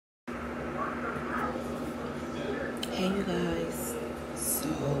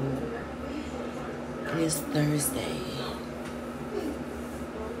is Thursday.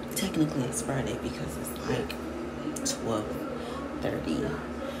 Technically it's Friday because it's like 12:30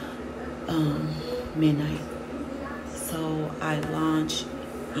 midnight. So I launch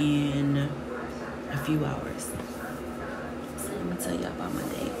in a few hours. So let me tell y'all about my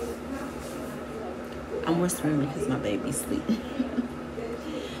day. I'm whispering because my baby's sleeping.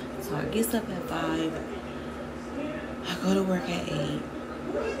 So I get up at 5. I go to work at 8.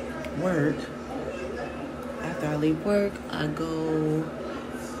 Work. After I leave work, I go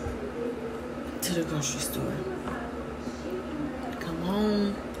to the grocery store. Come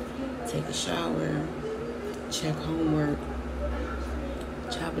home, take a shower, check homework,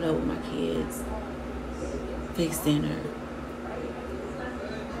 chop it up with my kids, fix dinner.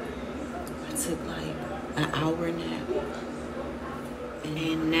 I took like an hour nap.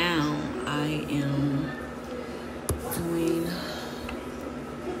 And now I am doing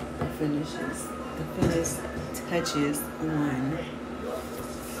the finished touches on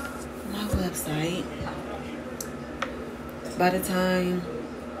my website. By the time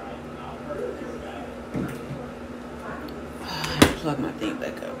I plug my thing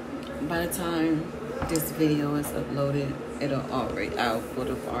back up, by the time this video is uploaded, I would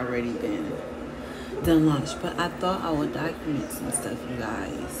have already been done lunch. But I thought I would document some stuff, you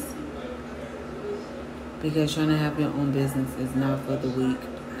guys, because trying to have your own business is not for the weak.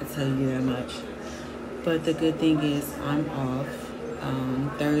 I tell you that much. But the good thing is I'm off.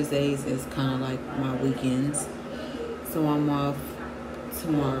 Thursdays is kind of like my weekends, so I'm off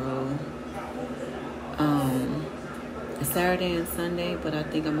tomorrow, Saturday and Sunday. But I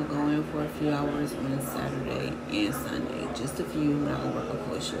think I'm gonna go in for a few hours on Saturday and Sunday, just a few. Not gonna work a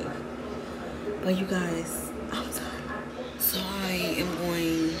full shift. But you guys, I'm tired, so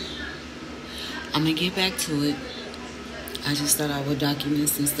I'm gonna get back to it. I just thought I would document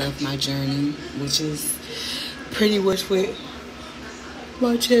some stuff, my journey, which is pretty much what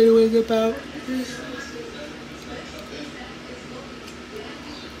my channel is about.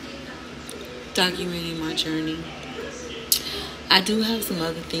 Documenting my journey. I do have some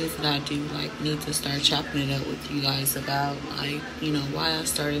other things that I do need to start chopping it up with you guys about, why I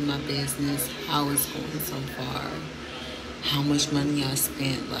started my business, how it's going so far, how much money I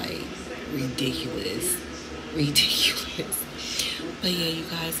spent, ridiculous. But yeah, you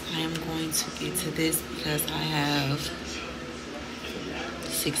guys, I am going to get to this because I have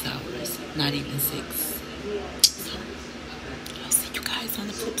 6 hours, not even 6. So I'll see you guys on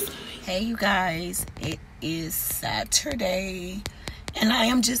the flip side. Hey you guys, it is Saturday and I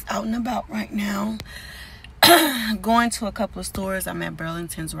am just out and about right now. Going to a couple of stores. I'm at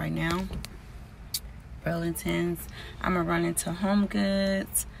Burlington's right now. I'm gonna run into Home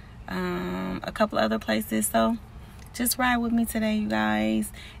Goods, a couple other places. So just ride with me today, you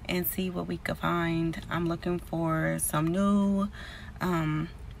guys, and see what we can find. I'm looking for some new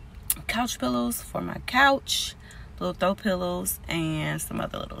couch pillows for my couch, little throw pillows, and some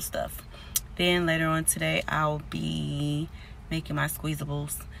other little stuff. Then later on today, I'll be making my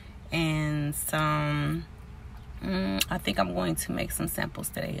squeezables and some, I think I'm going to make some samples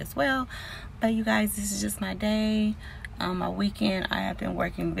today as well. But you guys, this is just my day. My weekend, I have been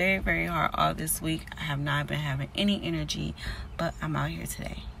working very, very hard all this week. I have not been having any energy, but I'm out here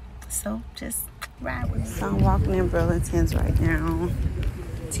today. So just ride with me. So I'm walking in Burlington's right now.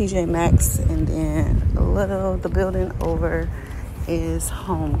 TJ Maxx, and then the building over is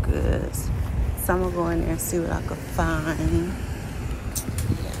Home Goods. So I'm gonna go in there and see what I can find.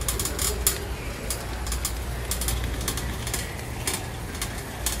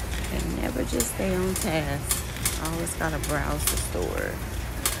 And never just stay on task. I always gotta browse the store,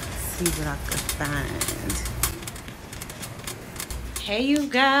 see what I can find. Hey you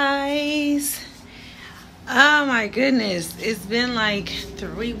guys. Oh my goodness, it's been like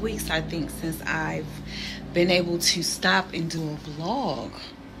 3 weeks, I think, since I've been able to stop and do a vlog.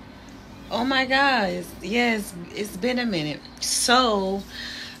 Oh my God, yes, it's been a minute. So,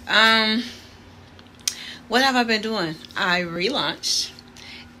 what have I been doing? I relaunched,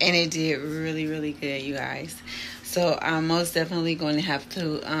 and it did really, really good, you guys. So I'm most definitely going to have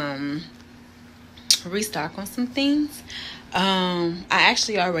to restock on some things. I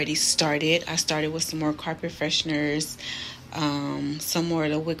actually already started. I started with some more carpet fresheners, some more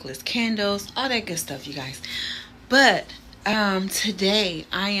of the wickless candles, all that good stuff, you guys. But today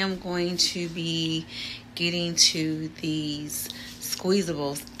I am going to be getting to these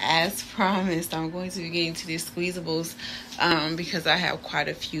squeezables. As promised, I'm going to be getting to these squeezables because I have quite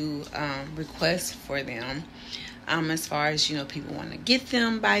a few requests for them. As far as, people want to get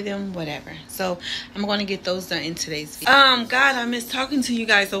them, buy them, whatever. So I'm going to get those done in today's video. God, I miss talking to you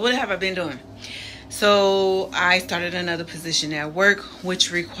guys. So what have I been doing? So I started another position at work,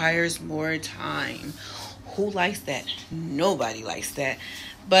 which requires more time. Who likes that? Nobody likes that.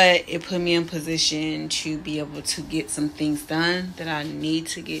 But it put me in position to be able to get some things done that I need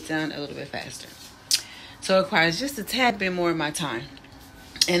to get done a little bit faster. So it requires just a tad bit more of my time.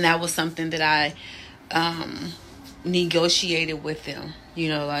 And that was something that I negotiated with them. You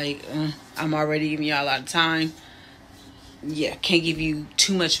know, like, I'm already giving y'all a lot of time. Yeah, can't give you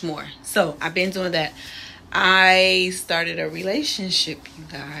too much more. So I've been doing that. I started a relationship, you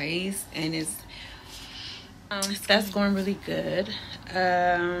guys, and that's going really good.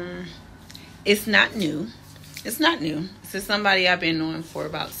 It's not new. It's This is somebody I've been knowing for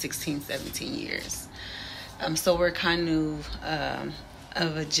about 16, 17 years. So we're kind of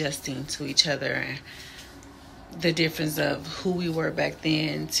adjusting to each other, the difference of who we were back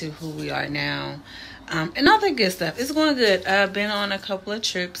then to who we are now, and all that good stuff. It's going good. I've been on a couple of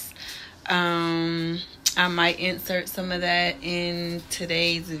trips. I might insert some of that in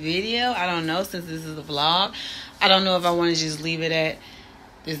today's video. I don't know, since this is a vlog. I don't know if I want to just leave it at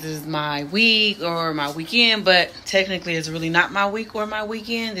this is my week or my weekend, but technically it's really not my week or my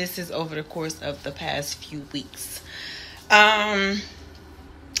weekend. This is over the course of the past few weeks.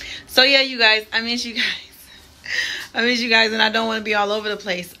 So yeah, you guys, I miss you guys, and I don't want to be all over the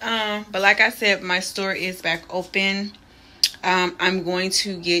place. But like I said, my store is back open. I'm going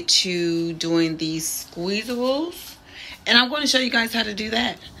to get to doing these squeezables, and I'm going to show you guys how to do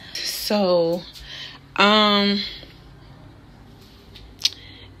that. So, guys,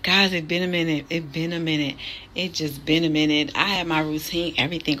 it's been a minute. It just been a minute. I had my routine,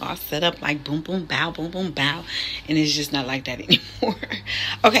 everything all set up like boom, boom, bow, and it's just not like that anymore.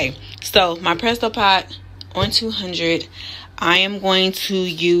 Okay, so my Presto Pot on 200. I am going to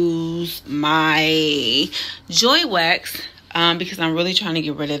use my Joy Wax because I'm really trying to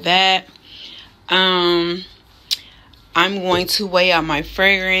get rid of that. I'm going to weigh out my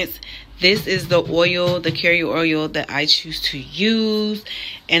fragrance. This is the oil, the carrier oil that I choose to use.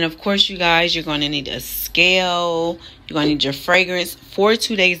 And of course, you guys, you're going to need a scale. You're going to need your fragrance. For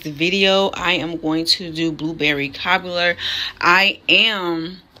today's video, I am going to do blueberry cobbler. I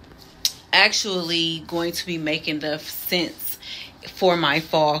am actually going to be making the scents for my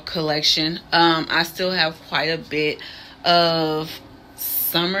fall collection. I still have quite a bit of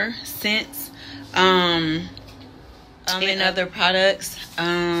summer scents. And other products,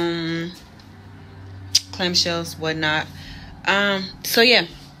 clamshells, whatnot. So yeah, I'm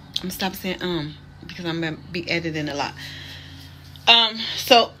gonna stop saying because I'm gonna be editing a lot.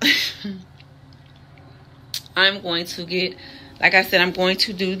 So I'm going to get, like I said, I'm going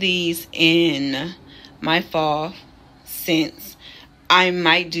to do these in my fall scents. I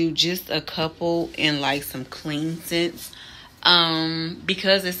might do just a couple in like some clean scents.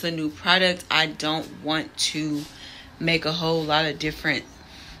 Because it's a new product, I don't want to make a whole lot of different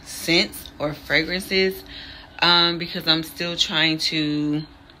scents or fragrances, because I'm still trying to,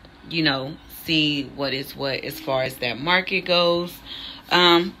 you know, see what is what as far as that market goes.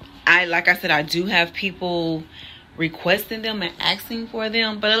 Like I said, I do have people requesting them and asking for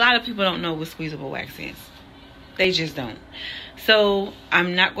them, but a lot of people don't know what Squeezable Wax is. They just don't. So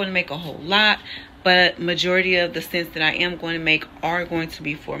I'm not going to make a whole lot, but majority of the scents that I am going to make are going to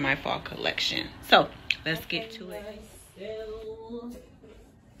be for my fall collection. So let's get to it.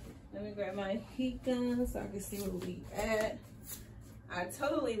 Let me grab my heat gun so I can see where we at. I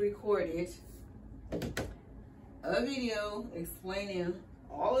totally recorded a video explaining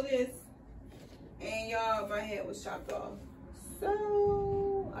all of this, and y'all, my head was chopped off,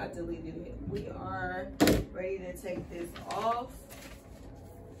 so I deleted it. We are ready to take this off.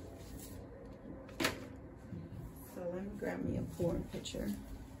 So let me grab me a pouring pitcher.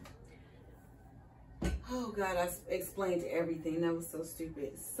 Oh God, I explained everything. That was so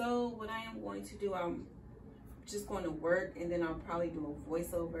stupid. So what I am going to do, I'm just going to work, and then I'll probably do a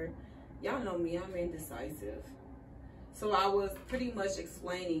voiceover. Y'all know me, I'm indecisive. So I was pretty much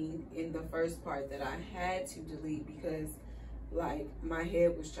explaining in the first part that I had to delete because like my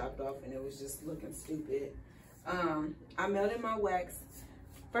head was chopped off and it was just looking stupid. I melted my wax.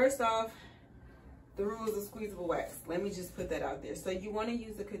 First off, the rules of Squeezable Wax. Let me just put that out there. So you want to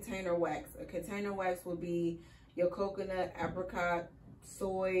use a container wax. A container wax will be your coconut, apricot,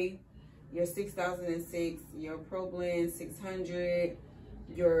 soy, your 6006, your Pro Blend 600,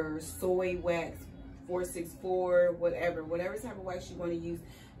 your soy wax 464, whatever type of wax you want to use.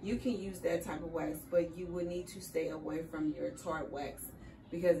 You can use that type of wax, but you would need to stay away from your tart wax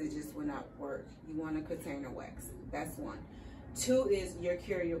because it just will not work. You want a container wax. That's one. Two is your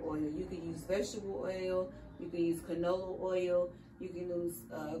carrier oil. You can use vegetable oil, you can use canola oil, You can use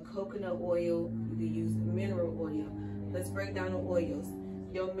coconut oil. You can use mineral oil. Let's break down the oils.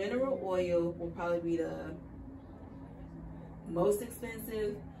 Your mineral oil will probably be the most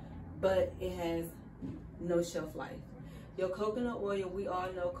expensive, but it has no shelf life. Your coconut oil, we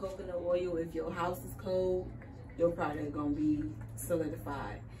all know coconut oil, if your house is cold, your product is gonna be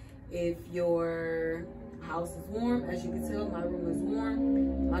solidified. If your house is warm, as you can tell, my room is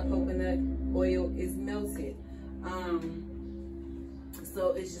warm, my coconut oil is melted.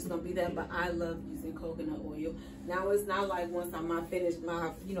 So it's just gonna be that, but I love using coconut oil. Now it's not like once I'm finish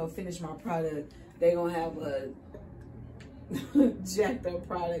my product, they're gonna have a jacked up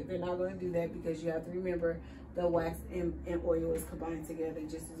product. They're not gonna do that, because you have to remember the wax and oil is combined together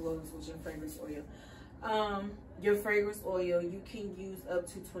just as well as with your fragrance oil. Your fragrance oil, you can use up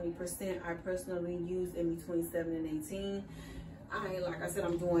to 20%. I personally use in between 7 and 18. Like I said,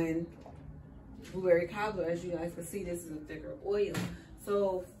 I'm doing blueberry cobbler. As you guys can see, this is a thicker oil.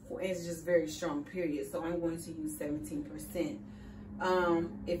 So it's just very strong, period. So I'm going to use 17%.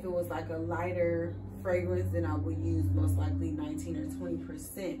 If it was like a lighter fragrance, then I would use most likely 19 or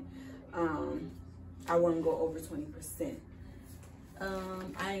 20%. I wouldn't go over 20%.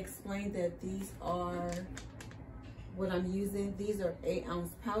 I explained that these are what I'm using. These are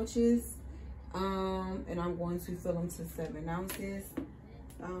 8-ounce pouches. And I'm going to fill them to 7 ounces.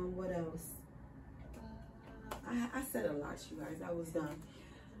 What else? I said a lot, you guys. I was done.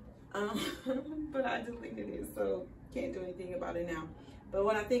 But I deleted it, so can't do anything about it now. But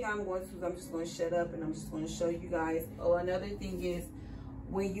what I think I'm going to do is I'm just going to shut up and I'm just going to show you guys. Oh, another thing is,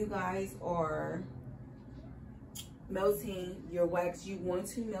 when you guys are melting your wax, you want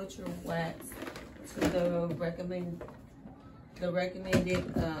to melt your wax to the recommended.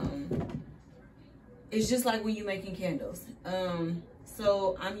 It's just like when you're making candles.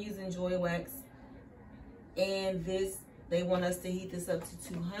 So I'm using Joy Wax, and this, they want us to heat this up to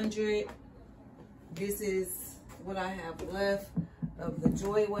 200. This is what I have left of the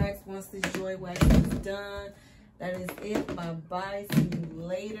Joy Wax. Once this Joy Wax is done, that is it. Bye-bye. See you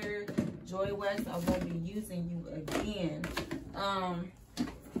later. Joy Wax, I won't be using you again.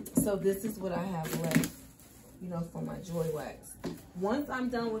 So this is what I have left, you know, for my Joy Wax. Once I'm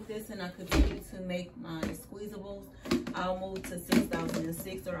done with this and I continue to make my squeezables, I'll move to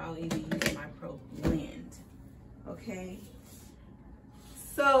 6006, or I'll even use my Pro Blend. Okay?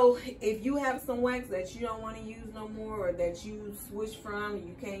 So if you have some wax that you don't want to use no more, or that you switch from,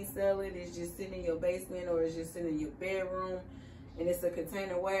 you can't sell it, it's just sitting in your basement or it's just sitting in your bedroom, and it's a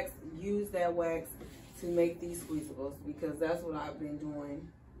container wax, use that wax to make these squeezables, because that's what I've been doing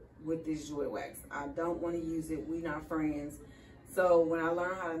with this Joy Wax. I don't want to use it. We not friends. So when I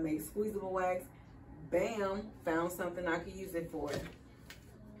learned how to make squeezable wax, bam, found something I could use it for.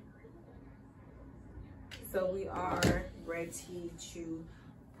 So we are ready to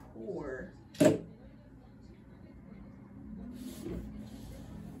pour.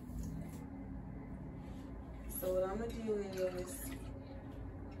 So what I'm gonna do is,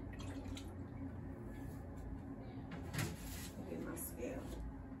 get my scale.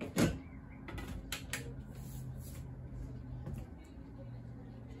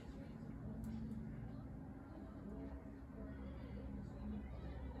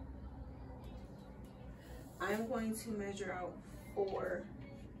 I'm going to measure out 4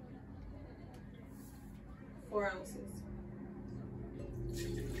 ounces.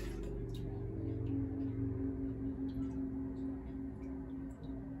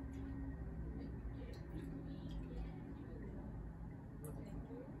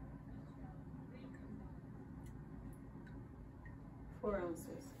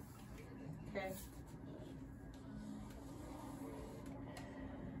 Okay.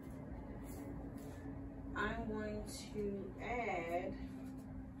 I'm going to add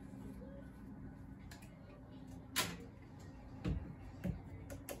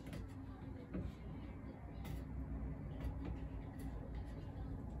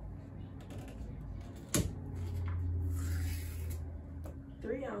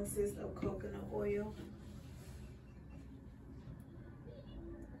three ounces of coconut oil.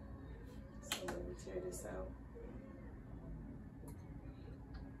 So let me tear this out.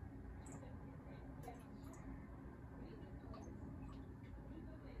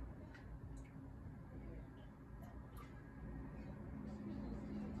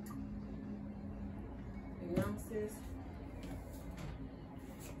 Ounces.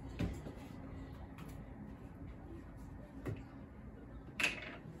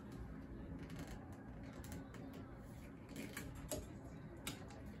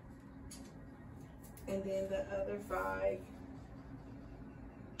 And then the other 5,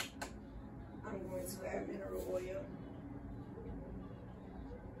 I'm going to add mineral oil.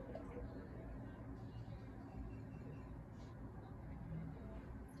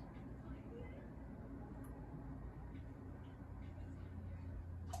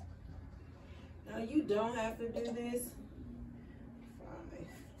 You don't have to do this.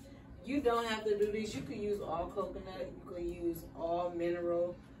 You don't have to do this. You can use all coconut. You can use all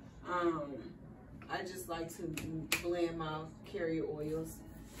mineral. I just like to blend my carrier oils.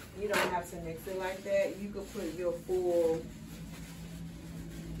 You don't have to mix it like that. You could put your full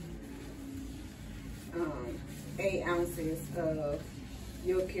 8 ounces of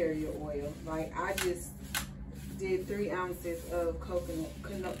your carrier oil. Like I just did 3 ounces of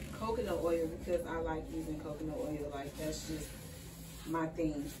coconut oil because I like using coconut oil. Like that's just my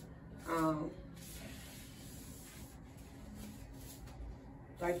thing.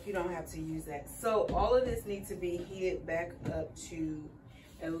 Like you don't have to use that. So all of this needs to be heated back up to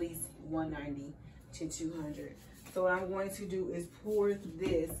at least 190 to 200. So what I'm going to do is pour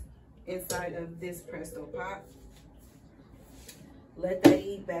this inside of this Presto pot. Let that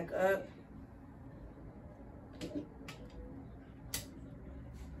heat back up.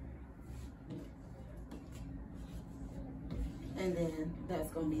 And then that's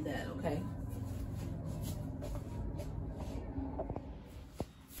gonna be that, okay?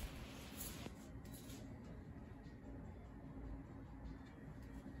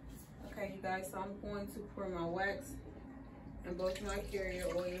 Okay, you guys, so I'm going to pour my wax and both my carrier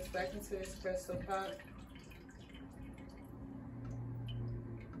oils back into the espresso pot.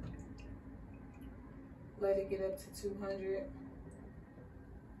 Let it get up to 200.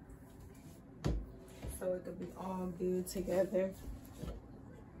 So it could be all good together.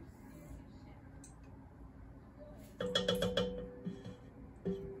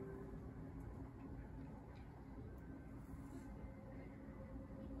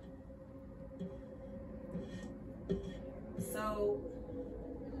 So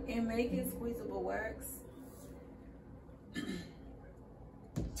in making squeezable wax,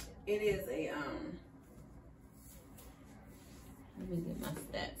 it is a let me get my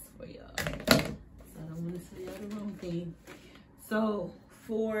stats for y'all. I don't want to say the wrong thing. So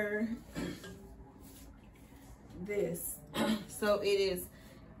for this, so it is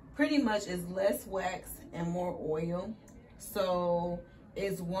pretty much is less wax and more oil. So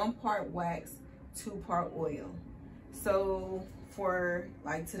it's 1 part wax, 2 part oil. So for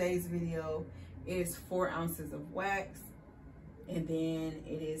like today's video, it's 4 ounces of wax, and then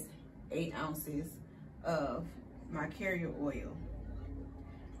it is 8 ounces of my carrier oil.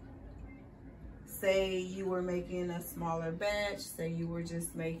 Say you were making a smaller batch, say you were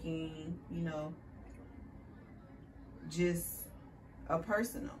just making, you know, just a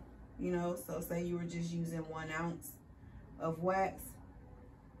personal, you know, so say you were just using 1 ounce of wax,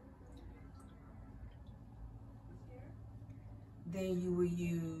 then you would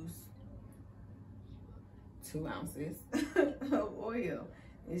use 2 ounces of oil.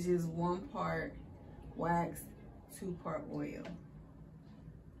 It's just 1 part wax, 2 part oil.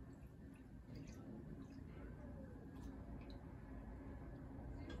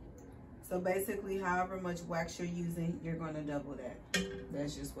 So basically, however much wax you're using, you're going to double that.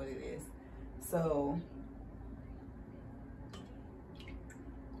 That's just what it is. So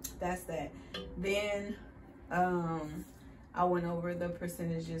that's that. Then I went over the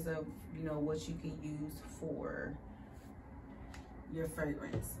percentages of, you know, what you can use for your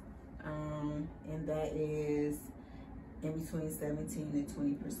fragrance. And that is in between 17 and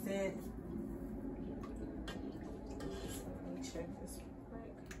 20%. Let me check this real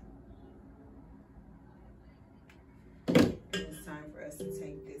quick. It's time for us to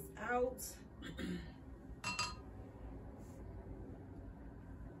take this out.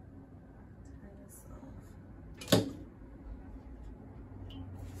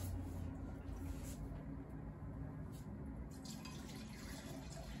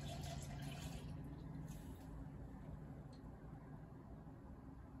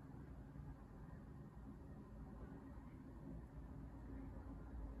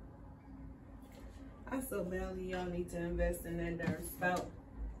 I so badly y'all need to invest in that darn spout,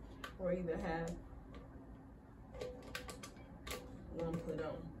 or either have one put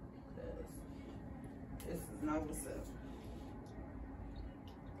on, because this is not what's up.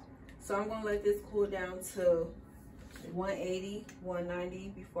 So I'm gonna let this cool down to 180, 190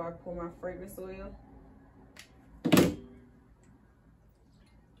 before I pour my fragrance oil.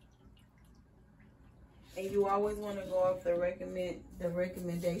 And you always want to go off the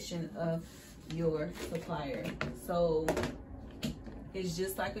recommendation of your supplier. So it's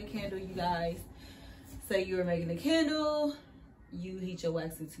just like a candle, you guys. Say you were making a candle, you heat your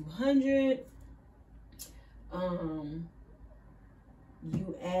wax at 200.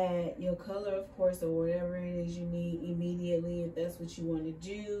 You add your color, of course, or whatever it is you need immediately, if that's what you want to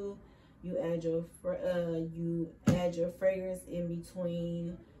do. You add your fragrance in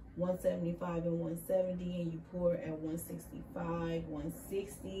between 175 and 170, and you pour at 165,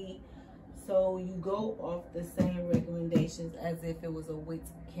 160. So you go off the same recommendations as if it was a wick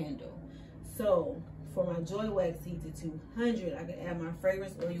candle. So for my Joy Wax heat to 200, I can add my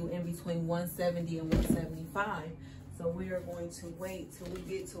fragrance oil in between 170 and 175. So we are going to wait till we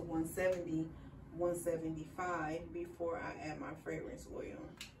get to 170, 175 before I add my fragrance oil.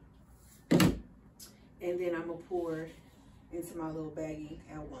 And then I'm gonna pour into my little baggie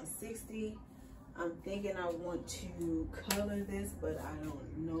at 160. I'm thinking I want to color this, but I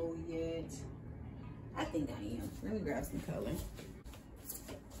don't know yet. I think I am. Let me grab some color.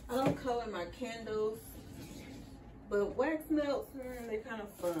 I don't color my candles, but wax melts, they're kind of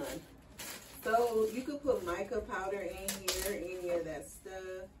fun. So you could put mica powder in here, any of that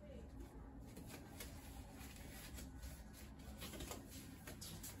stuff.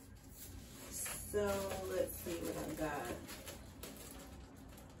 So let's see what I got.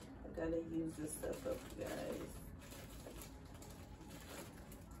 I gotta use this stuff up, you guys.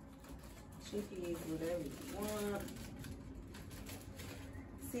 You can use whatever you want.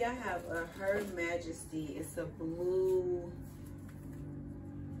 See, I have a Her Majesty. It's a blue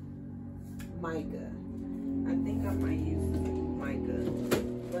mica. I think I might use mica,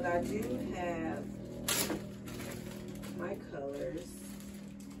 but I do have my colors.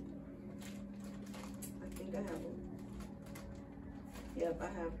 I think I have them. Yep, I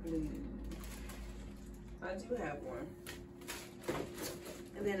have blue. I do have one.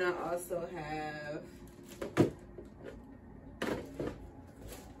 And then I also have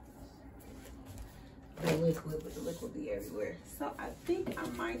the liquid, but the liquid be everywhere. So I think I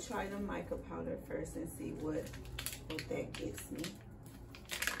might try the mica powder first and see what that gets me.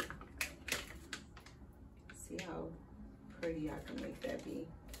 See how pretty I can make that be.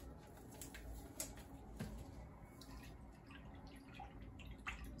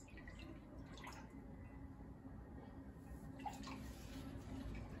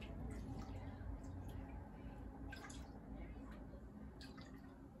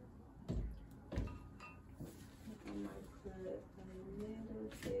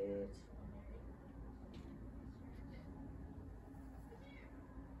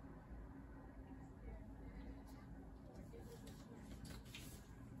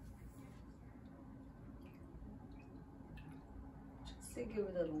 To give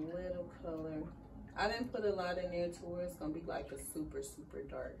it a little color. I didn't put a lot in there to where it's gonna be like a super, super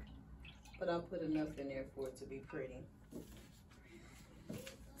dark, but I'll put enough in there for it to be pretty.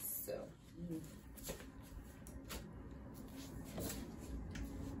 So.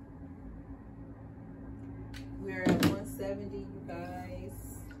 We're at 170, you guys.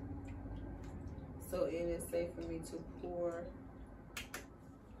 So it is safe for me to pour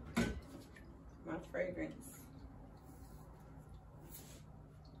my fragrance.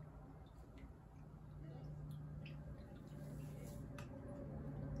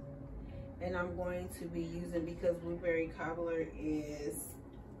 And I'm going to be using, because Blueberry Cobbler is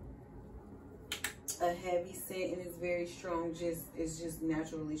a heavy scent and it's very strong, it's just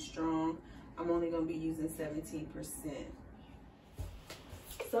naturally strong. I'm only going to be using 17%.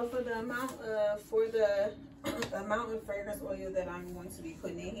 So for the amount of amount of fragrance oil that I'm going to be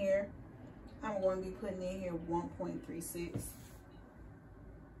putting in here, I'm going to be putting in here 1.36. So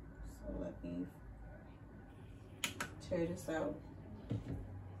let me tear this out.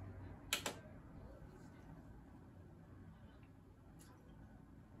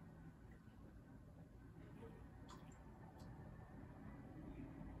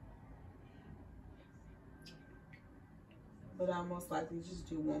 But I'll most likely just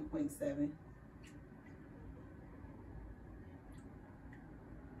do 1.7.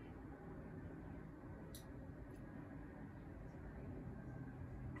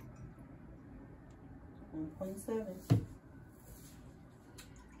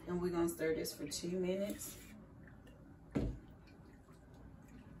 And we're gonna stir this for 2 minutes.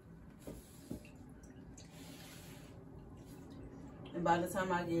 And by the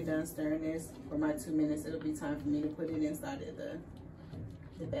time I get done stirring this for my 2 minutes, it'll be time for me to put it inside of the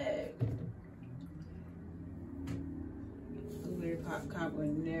bag. Blueberry cobbler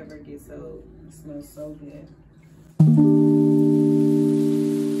never gets old. It smells so good.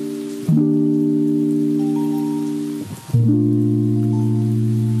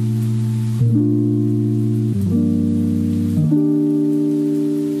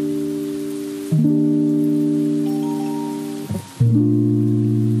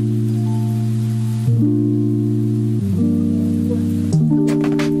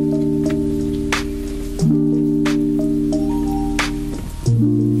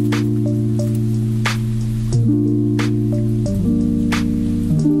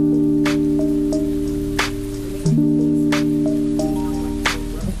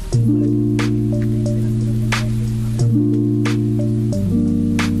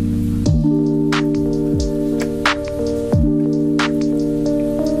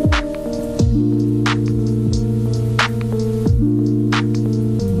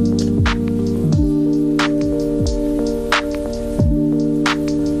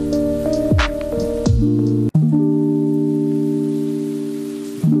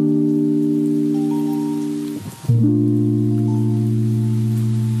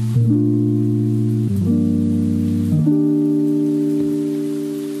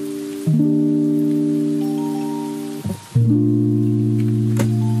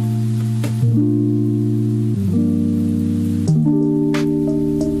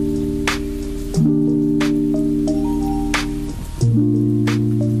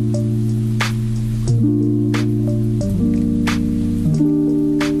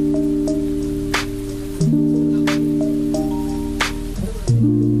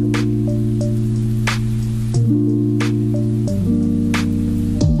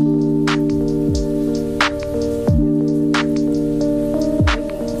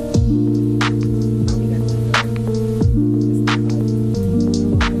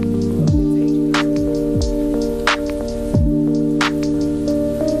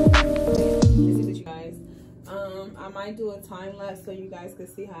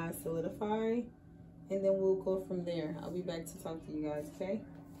 see how I solidify, and then we'll go from there. I'll be back to talk to you guys, okay?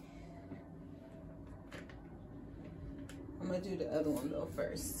 I'm gonna do the other one though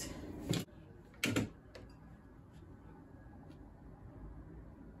first.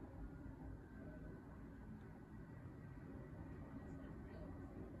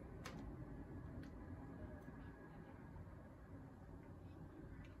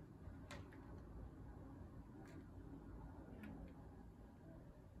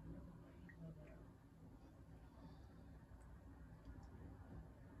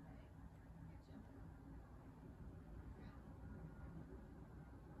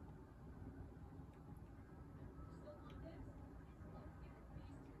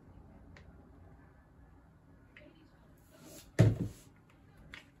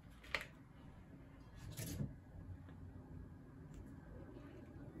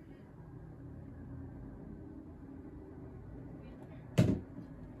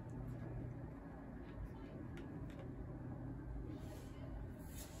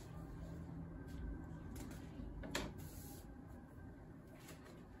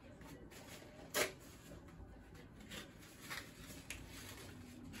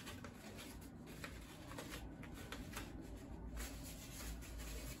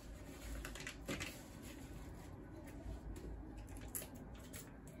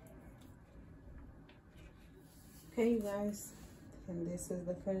 Okay, you guys, and this is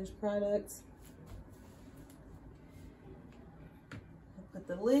the finished product. I'll put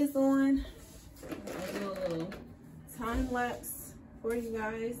the lids on. I'll do a little time lapse for you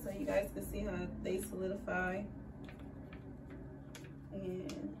guys so you guys can see how they solidify.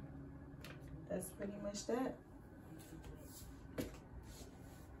 And that's pretty much that.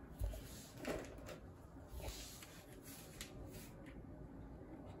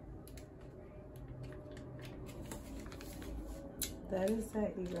 That is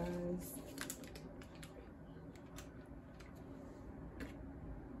that, you guys.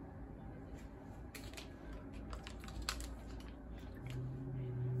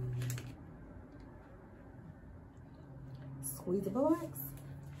 Squeezable wax.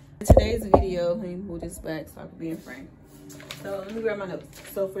 In today's video, let me move this back so I can be in frame. So let me grab my notes.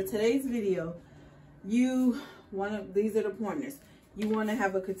 So for today's video, these are the pointers. You want to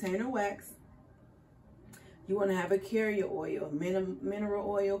have a container wax. You want to have a carrier oil, mineral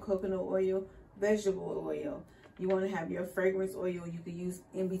oil, coconut oil, vegetable oil. You want to have your fragrance oil. You can use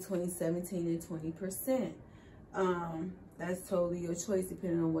in between 17 and 20%. That's totally your choice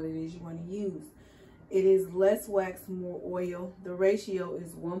depending on what it is you want to use. It is less wax, more oil. The ratio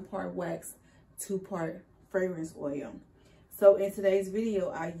is 1 part wax, 2 part fragrance oil. So in today's video,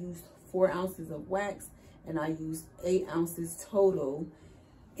 I used 4 ounces of wax and I used 8 ounces total.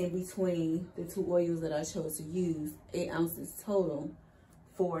 In between the 2 oils that I chose to use, 8 ounces total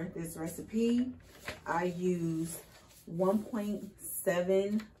for this recipe. I use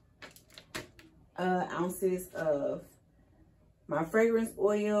 1.7 ounces of my fragrance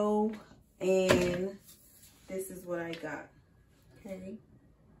oil, and this is what I got. Okay,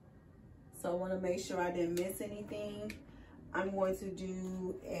 so I want to make sure I didn't miss anything. I'm going to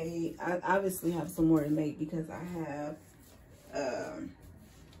do I obviously have some more to make because I have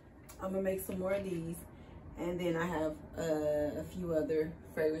I'm gonna make some more of these, and then I have a few other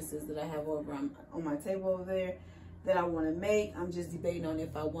fragrances that I have over on my table over there that I want to make. I'm just debating on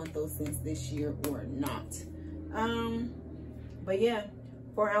if I want those scents this year or not. But yeah,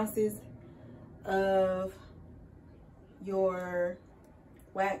 4 ounces of your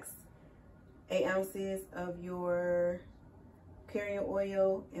wax, 8 ounces of your carrier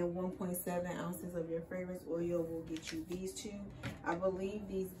oil, and 1.7 ounces of your fragrance oil will get you these 2. I believe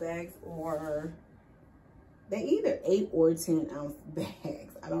these bags are, they either 8 or 10 ounce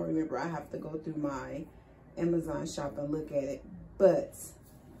bags. I don't remember. I have to go through my Amazon shop and look at it, but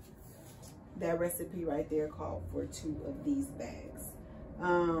that recipe right there called for 2 of these bags.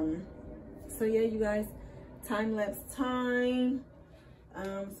 So yeah, you guys, time lapse time,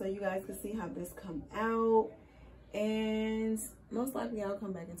 so you guys can see how this come out. And most likely I'll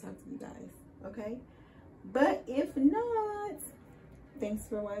come back and talk to you guys, okay? But if not, thanks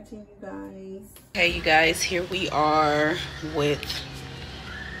for watching, you guys. Hey, you guys, here we are with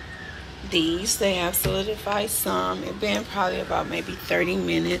these. They have solidified some. It's been probably about maybe 30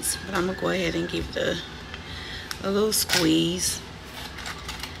 minutes, but I'm gonna go ahead and give it a little squeeze.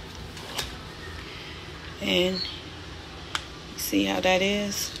 And see how that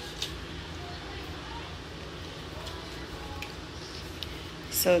is.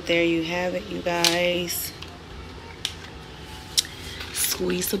 So there you have it, you guys.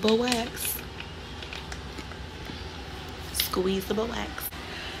 Squeezable wax. Squeezable wax.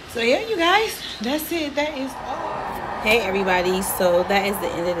 So yeah, you guys, that's it. That is all. Hey everybody, so that is the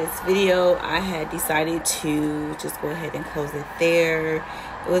end of this video. I had decided to just go ahead and close it there.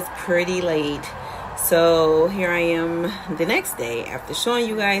 It was pretty late, so here I am the next day after showing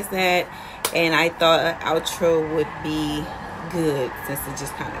you guys that, and I thought an outro would be good since it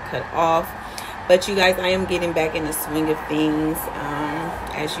just kind of cut off. But you guys, I am getting back in the swing of things.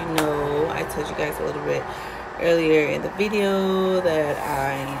 As you know, I told you guys a little bit earlier in the video that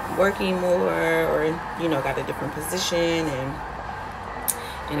I'm working more, or you know, got a different position and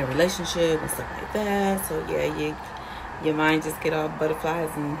in a relationship and stuff like that. So yeah, your mind just get all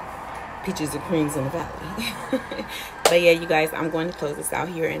butterflies and peaches and creams in the valley. But yeah, you guys, I'm going to close this out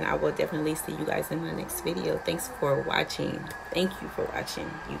here, and I will definitely see you guys in my next video. Thanks for watching. Thank you for watching.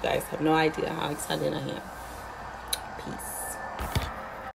 You guys have no idea how excited I am.